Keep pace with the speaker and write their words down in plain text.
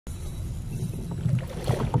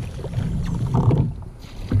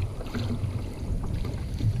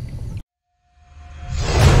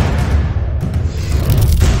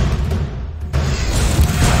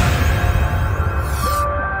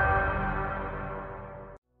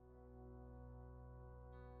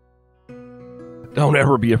Don't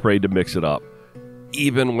ever be afraid to mix it up,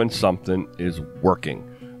 even when something is working.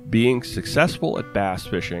 Being successful at bass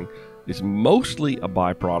fishing is mostly a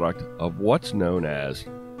byproduct of what's known as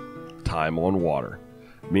time on water,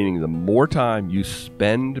 meaning the more time you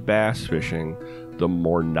spend bass fishing, the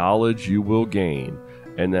more knowledge you will gain,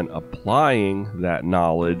 and then applying that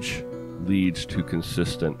knowledge leads to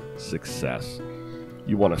consistent success.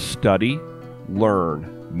 You want to study,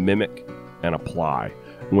 learn, mimic, and apply.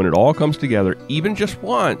 When it all comes together, even just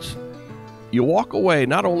once, you walk away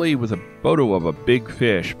not only with a photo of a big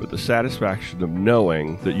fish, but the satisfaction of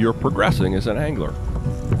knowing that you're progressing as an angler.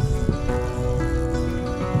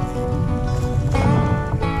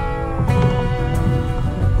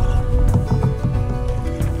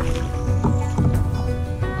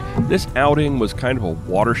 This outing was kind of a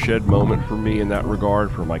watershed moment for me in that regard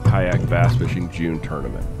for my kayak bass fishing June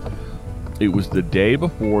tournament. It was the day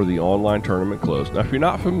before the online tournament closed. Now, if you're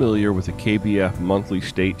not familiar with the KBF monthly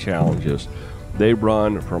state challenges, they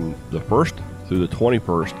run from the 1st through the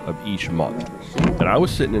 21st of each month. And I was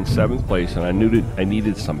sitting in 7th place, and I knew that I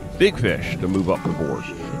needed some big fish to move up the board.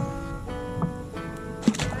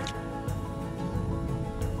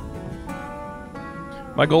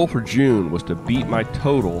 My goal for June was to beat my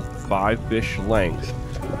total 5-fish length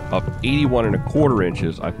of 81¼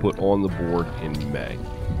 inches I put on the board in May.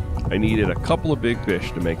 I needed a couple of big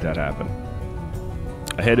fish to make that happen.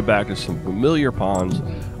 I headed back to some familiar ponds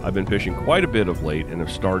I've been fishing quite a bit of late and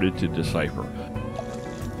have started to decipher.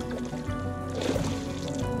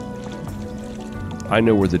 I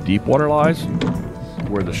know where the deep water lies,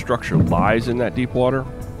 where the structure lies in that deep water,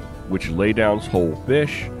 which laydowns hold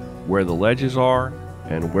fish, where the ledges are,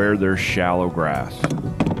 and where there's shallow grass.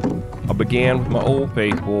 I began with my old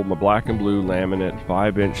faithful, my black and blue laminate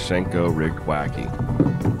 5-inch Senko rigged wacky.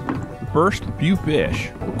 The first few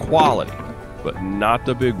fish were quality, but not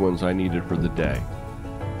the big ones I needed for the day.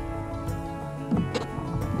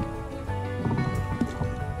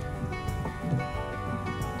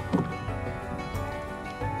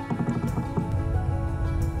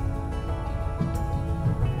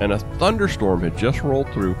 And a thunderstorm had just rolled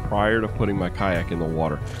through prior to putting my kayak in the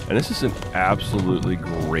water, and this is an absolutely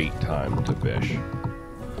great time to fish.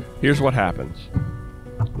 Here's what happens.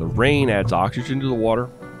 The rain adds oxygen to the water,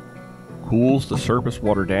 cools the surface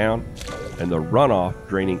water down, and the runoff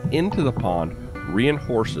draining into the pond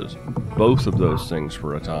reinforces both of those things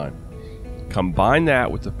for a time. Combine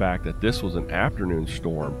that with the fact that this was an afternoon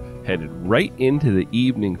storm headed right into the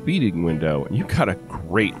evening feeding window, and you've got a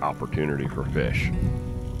great opportunity for fish.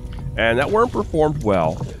 And that worm performed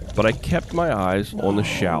well, but I kept my eyes on the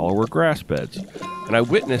shallower grass beds, and I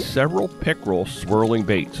witnessed several pickerel swirling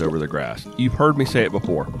baits over the grass. You've heard me say it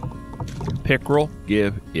before. Pickerel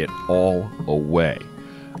give it all away.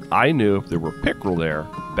 I knew if there were pickerel there,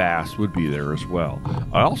 bass would be there as well.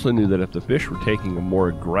 I also knew that if the fish were taking a more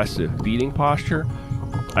aggressive feeding posture,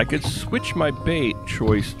 I could switch my bait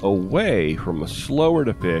choice away from a slower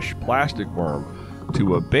to fish plastic worm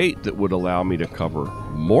to a bait that would allow me to cover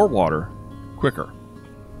more water quicker.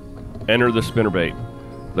 Enter the spinnerbait,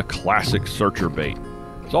 the classic searcher bait.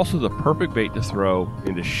 It's also the perfect bait to throw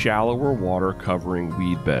into shallower water covering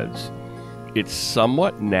weed beds. It's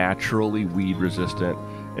somewhat naturally weed resistant,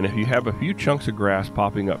 and if you have a few chunks of grass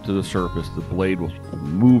popping up to the surface, the blade will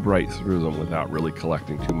move right through them without really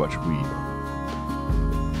collecting too much weed.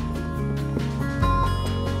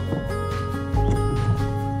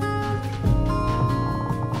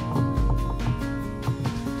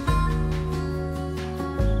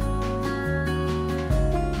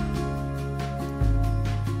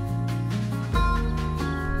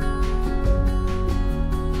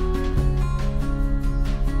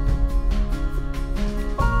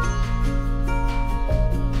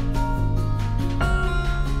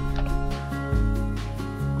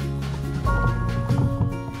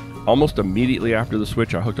 Almost immediately after the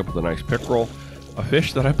switch, I hooked up with a nice pickerel, a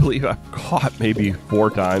fish that I believe I've caught maybe 4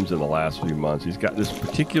 times in the last few months. He's got this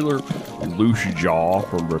particular loose jaw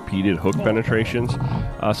from repeated hook penetrations.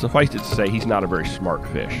 Suffice it to say, he's not a very smart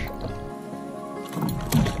fish.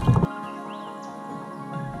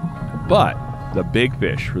 But the big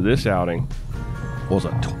fish for this outing was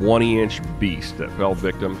a 20-inch beast that fell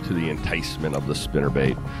victim to the enticement of the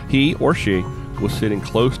spinnerbait. He or she was sitting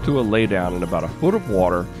close to a laydown in about a foot of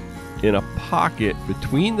water in a pocket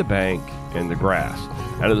between the bank and the grass.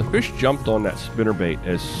 And the fish jumped on that spinnerbait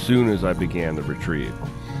as soon as I began the retrieve.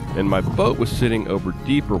 And my boat was sitting over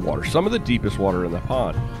deeper water, some of the deepest water in the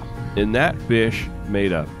pond. And that fish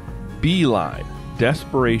made a beeline,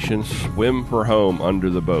 desperation swim for home under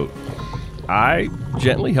the boat. I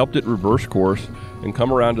gently helped it reverse course and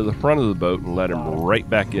come around to the front of the boat and let him right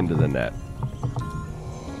back into the net.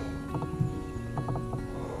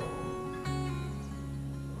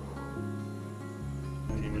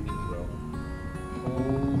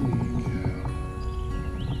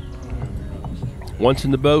 Once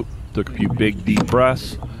in the boat, took a few big deep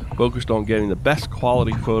breaths, focused on getting the best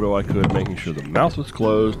quality photo I could, making sure the mouth was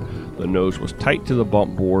closed, the nose was tight to the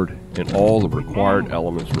bump board, and all the required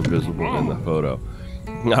elements were visible in the photo.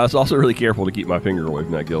 I was also really careful to keep my finger away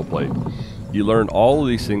from that gill plate. You learn all of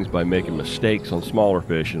these things by making mistakes on smaller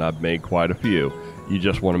fish, and I've made quite a few. You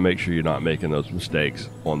just want to make sure you're not making those mistakes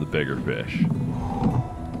on the bigger fish.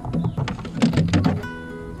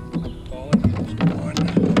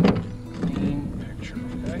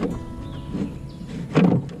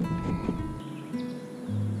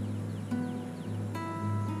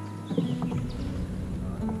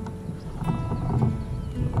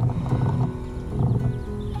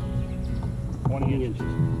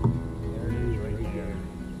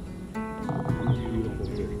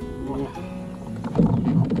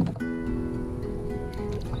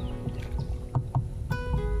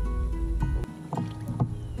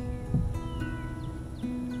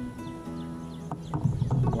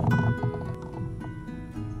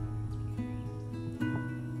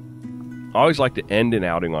 I always like to end an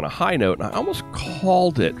outing on a high note, and I almost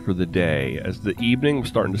called it for the day as the evening was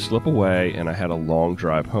starting to slip away and I had a long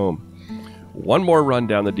drive home. One more run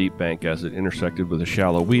down the deep bank as it intersected with a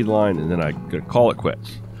shallow weed line, and then I could call it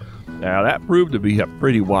quits. Now that proved to be a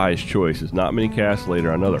pretty wise choice, as not many casts later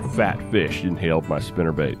another fat fish inhaled my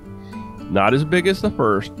spinnerbait. Not as big as the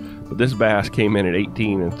first, but this bass came in at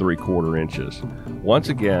 18 3/4 inches. Once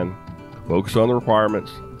again, focus on the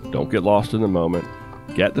requirements, don't get lost in the moment,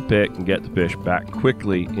 get the pick and get the fish back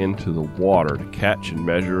quickly into the water to catch and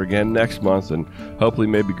measure again next month, and hopefully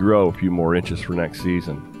maybe grow a few more inches for next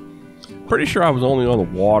season. Pretty sure I was only on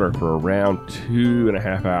the water for around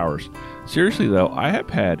 2.5 hours. Seriously though, I have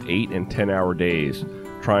had 8 and 10 hour days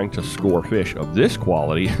trying to score fish of this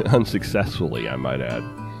quality unsuccessfully, I might add.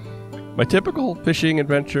 My typical fishing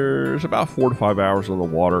adventure is about 4 to 5 hours on the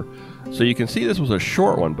water, so you can see this was a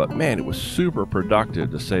short one, but man, it was super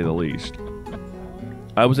productive to say the least.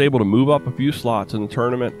 I was able to move up a few slots in the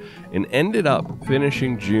tournament and ended up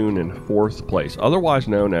finishing June in 4th place, otherwise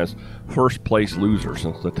known as first place loser,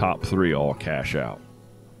 since the top 3 all cash out.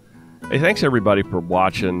 Hey, thanks everybody for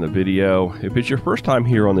watching the video. If it's your first time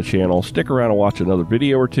here on the channel, stick around and watch another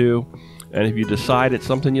video or two. And if you decide it's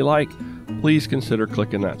something you like, please consider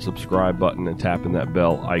clicking that subscribe button and tapping that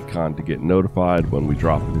bell icon to get notified when we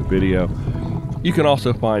drop a new video. You can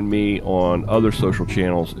also find me on other social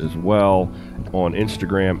channels as well, on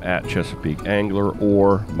Instagram at Chesapeake Angler,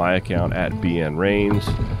 or my account at BNRains,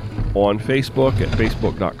 on Facebook at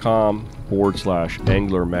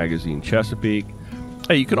facebook.com/Angler Magazine Chesapeake.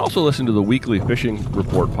 Hey, you can also listen to the weekly fishing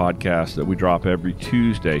report podcast that we drop every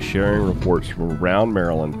Tuesday, sharing reports from around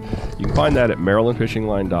Maryland. You can find that at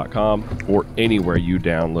marylandfishingline.com or anywhere you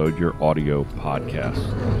download your audio podcasts.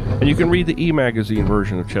 And you can read the e-magazine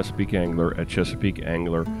version of Chesapeake Angler at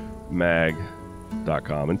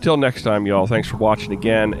chesapeakeanglermag.com. Until next time, y'all, thanks for watching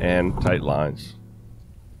again, and tight lines.